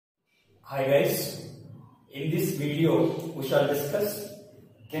Hi guys, in this video we shall discuss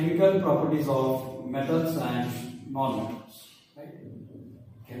chemical properties of metals and non-metals. Right?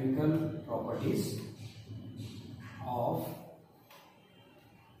 Chemical properties of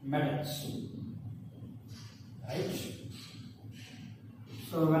metals. Right?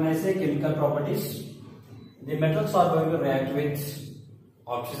 So when I say chemical properties, the metals are going to react with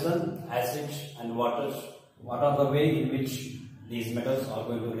oxygen, acid and water. What are the way in which these metals are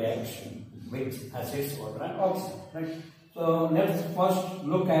going to react with acids, water and oxygen, right? So let's first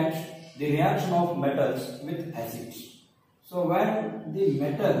look at the reaction of metals with acids. So when the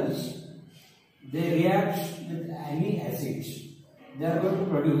metals they react with any acids, they are going to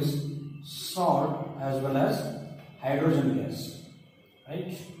produce salt as well as hydrogen gas,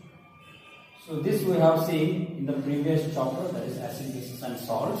 right? So this we have seen in the previous chapter, that is acid, bases and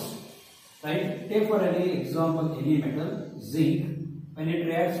salts. Right? Take for any example any metal, zinc, when it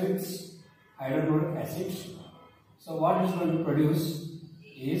reacts with hydrochloric acid. So what is going to produce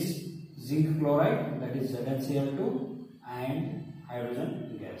is zinc chloride, that is ZnCl2, and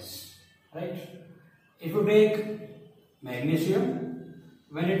hydrogen gas. Right? If you take magnesium,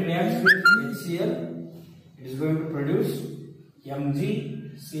 when it reacts with HCl, it is going to produce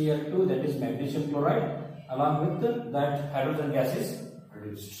MgCl2, that is magnesium chloride, along with that hydrogen gas is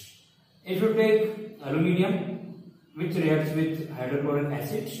produced. If you take aluminium, which reacts with hydrochloric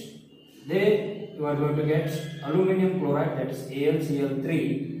acid, then you are going to get aluminium chloride, that is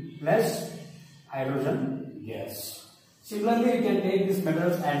AlCl3 plus hydrogen gas. Similarly, you can take these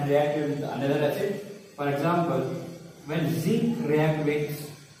metals and react with another acid. For example, when zinc reacts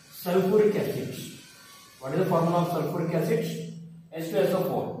with sulfuric acid, what is the formula of sulfuric acid?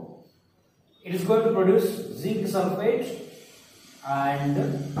 H2SO4. It is going to produce zinc sulfate and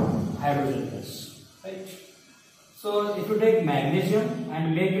hydrogen gas, right? So if you take magnesium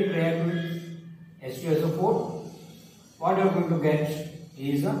and make it react with H2SO4, what you are going to get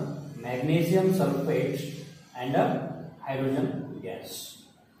is a magnesium sulfate and a hydrogen gas.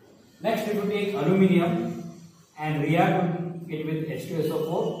 Next, if you take aluminium and react it with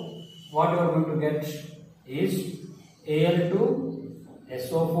H2SO4, what you are going to get is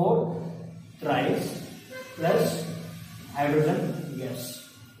Al2SO4 thrice plus hydrogen gas.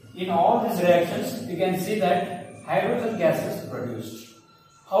 In all these reactions, you can see that hydrogen gas is produced.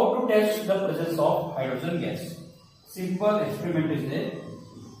 How to test the presence of hydrogen gas? Simple experiment is there.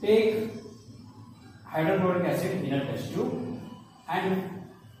 Take hydrochloric acid in a test tube and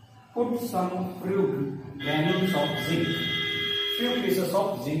put some few granules of zinc, few pieces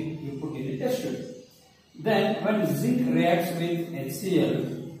of zinc you put in the test tube. Then when zinc reacts with HCl,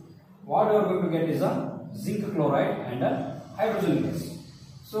 what you are going to get is a zinc chloride and a hydrogen gas.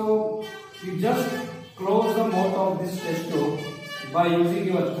 So you just close the mouth of this test tube by using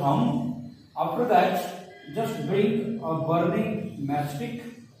your thumb. After that, just bring a burning matchstick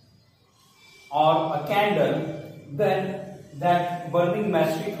or a candle. Then that burning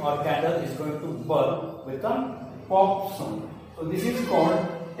matchstick or candle is going to burn with a pop sound. So this is called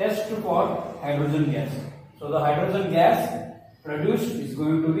test for hydrogen gas. So the hydrogen gas produced is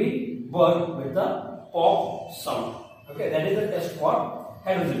going to be burned with a pop sound. Okay, that is the test for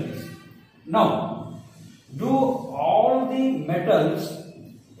hydrogen gas. Now, do all the metals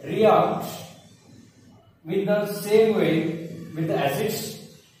react with the same way with the acids?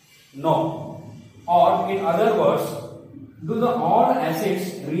 No. Or in other words, do all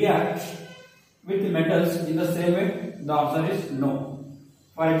acids react with the metals in the same way? The answer is no.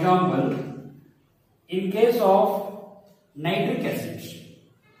 For example, in case of nitric acid,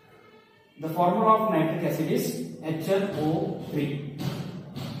 the formula of nitric acid is HNO3.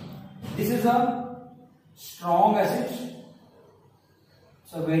 This is a strong acid.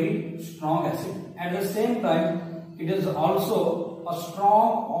 It's a very strong acid. At the same time, it is also a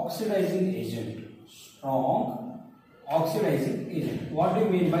strong oxidizing agent. Strong oxidizing agent. What do you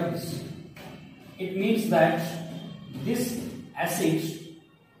mean by this? It means that this acid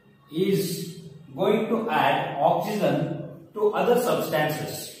is going to add oxygen to other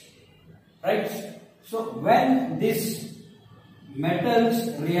substances. Right? So when these metals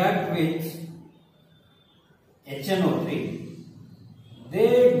react with HNO3,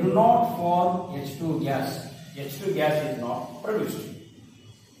 they do not form H2 gas. H2 gas is not produced.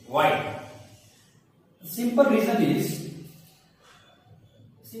 Why? The simple reason is,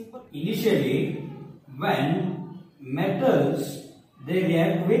 initially when metals they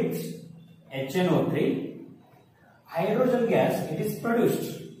react with HNO3, hydrogen gas it is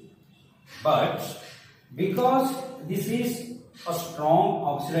produced. But because this is a strong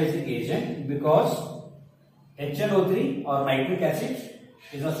oxidizing agent, because HNO3 or nitric acid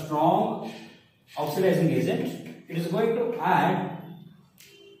is a strong oxidizing agent. It is going to add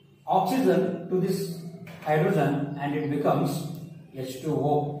oxygen to this hydrogen and it becomes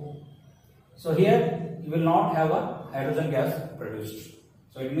H2O. So here you will not have a hydrogen gas produced.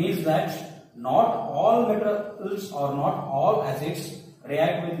 So it means that not all metals or not all acids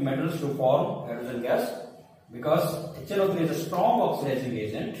react with metals to form hydrogen gas, because HNO3 is a strong oxidizing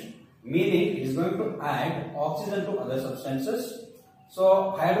agent, meaning it is going to add oxygen to other substances.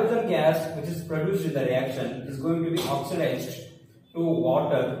 So hydrogen gas which is produced in the reaction is going to be oxidized to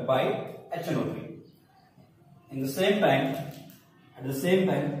water by HNO3. At the same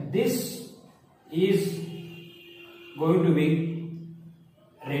time, this is going to be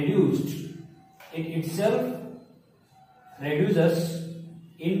reduced. It itself reduces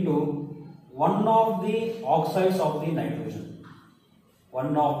into one of the oxides of the nitrogen.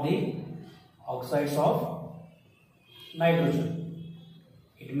 One of the oxides of nitrogen.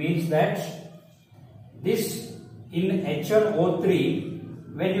 It means that this in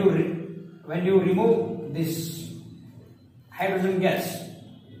HNO3, when you remove this hydrogen gas,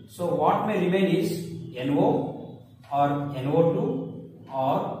 so what may remain is NO or NO2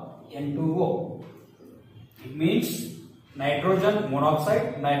 or N2O. It means nitrogen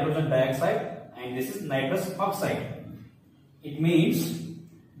monoxide, nitrogen dioxide, and this is nitrous oxide. It means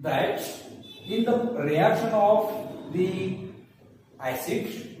that in the reaction of the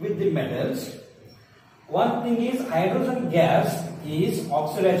acid with the metals, one thing is hydrogen gas is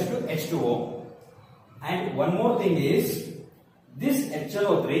oxidized to H2O, and one more thing is this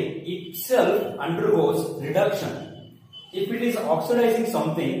HNO3 itself undergoes reduction. If it is oxidizing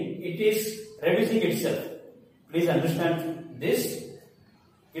something, it is reducing itself. Please understand this.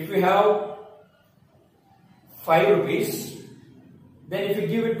 If you have 5 rupees, then if you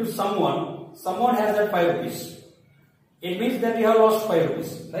give it to someone has that 5 rupees. It means that you have lost 5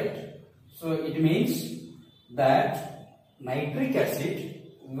 rupees, right? So it means that nitric acid,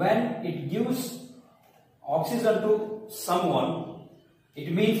 when it gives oxygen to someone,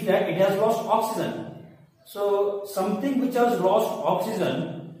 it means that it has lost oxygen. So something which has lost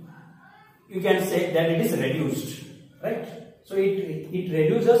oxygen, you can say that it is reduced, right? So it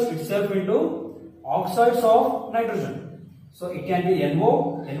reduces itself into oxides of nitrogen. So it can be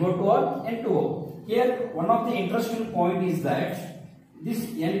NO, NO2 or N2O. Here one of the interesting point is that this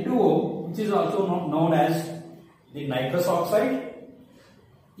N2O, which is also known as the nitrous oxide,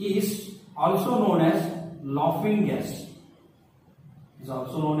 is also known as laughing gas. Is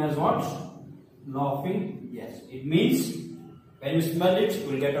also known as what? Laughing gas. It means when you smell it, you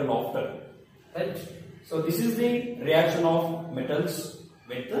will get a laughter. Right? So this is the reaction of metals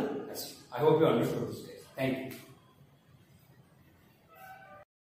with the acid. I hope you understood this case. Thank you.